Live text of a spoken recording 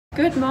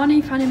Good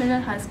morning, Funny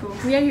Middle High School.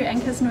 We are your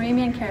anchors,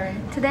 Noemi and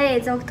Karen. Today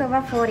is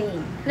October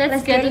 14.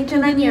 Let's get into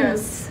the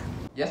news.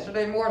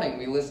 Yesterday morning,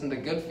 we listened to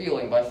Good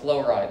Feeling by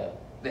Flo Rida.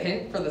 The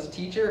hint for this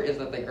teacher is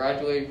that they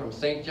graduated from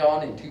St.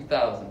 John in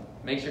 2000.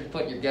 Make sure to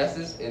put your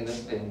guesses in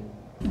this bin.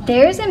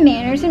 There's a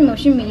Manners in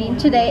Motion meeting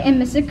today in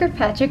Mrs.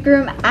 Kirkpatrick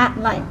room at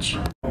lunch.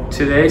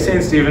 Today,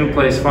 St. Stephen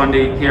plays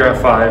Fundy here at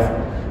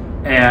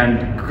 5,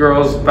 and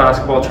girls'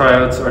 basketball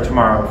tryouts are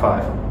tomorrow at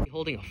 5.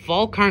 Holding a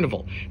fall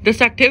carnival.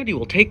 This activity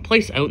will take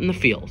place out in the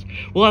field.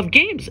 We'll have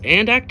games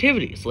and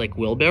activities like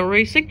wheelbarrow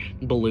racing,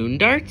 balloon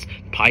darts,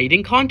 pie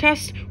eating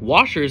contests,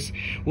 washers.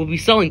 We'll be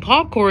selling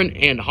popcorn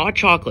and hot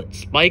chocolate,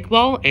 spike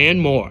ball, and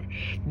more.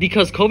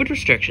 Because COVID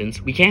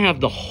restrictions, we can't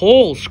have the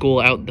whole school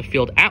out in the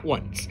field at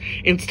once.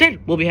 Instead,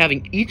 we'll be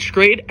having each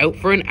grade out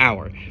for an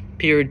hour.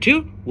 Period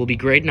 2 will be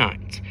grade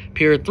 9s.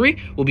 Period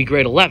 3 will be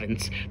grade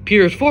 11s.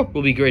 Period 4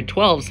 will be grade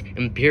 12s.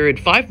 And period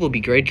 5 will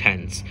be grade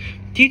 10s.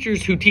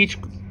 Teachers who teach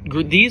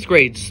these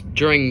grades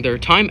during their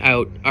time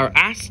out are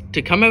asked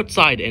to come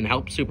outside and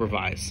help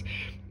supervise.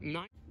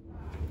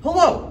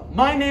 Hello,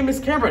 my name is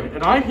Cameron,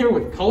 and I'm here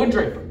with Cohen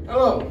Draper.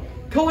 Hello.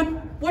 Cohen,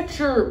 what's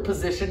your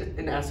position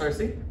in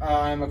SRC?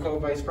 I'm a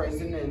co-vice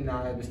president in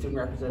the Student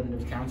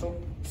Representative Council.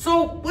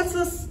 So, what's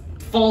this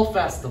fall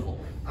festival?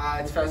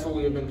 It's a festival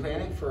we've been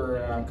planning for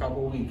a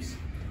couple of weeks.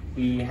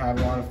 We have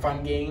a lot of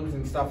fun games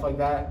and stuff like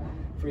that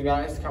for you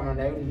guys to come on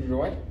out and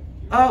enjoy.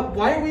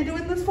 Why are we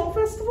doing this fall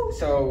festival?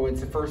 So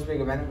it's the first big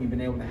event we've been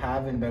able to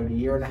have in about a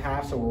year and a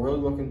half, so we're really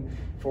looking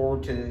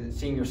forward to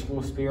seeing your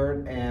school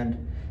spirit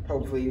and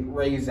hopefully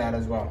raise that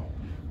as well.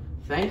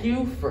 Thank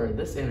you for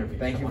this interview.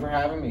 Thank you for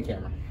having me,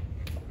 Cameron.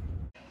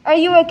 Are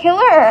you a killer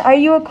or are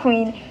you a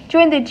queen?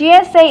 Join the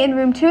GSA in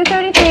room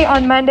 233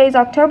 on Mondays,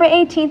 October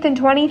 18th and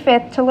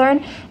 25th to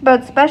learn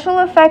about special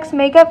effects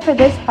makeup for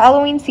this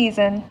Halloween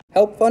season.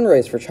 Help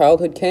fundraise for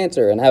childhood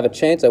cancer and have a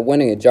chance at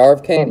winning a jar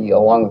of candy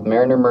along with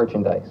Mariner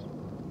merchandise.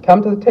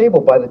 Come to the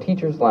table by the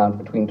Teachers Lounge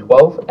between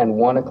 12 and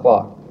 1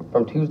 o'clock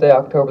from Tuesday,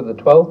 October the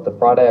 12th to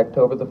Friday,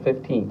 October the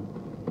 15th.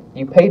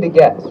 You pay to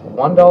guess,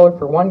 $1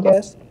 for one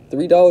guess,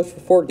 $3 for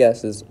 4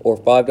 guesses, or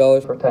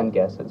 $5 for 10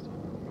 guesses.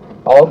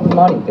 All of the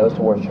money goes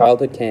towards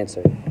childhood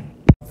cancer.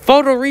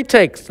 Photo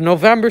retakes,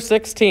 November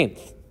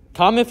 16th.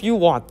 Come if you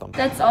want them.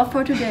 That's all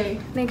for today.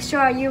 Make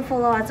sure you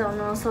follow us on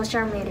our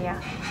social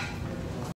media.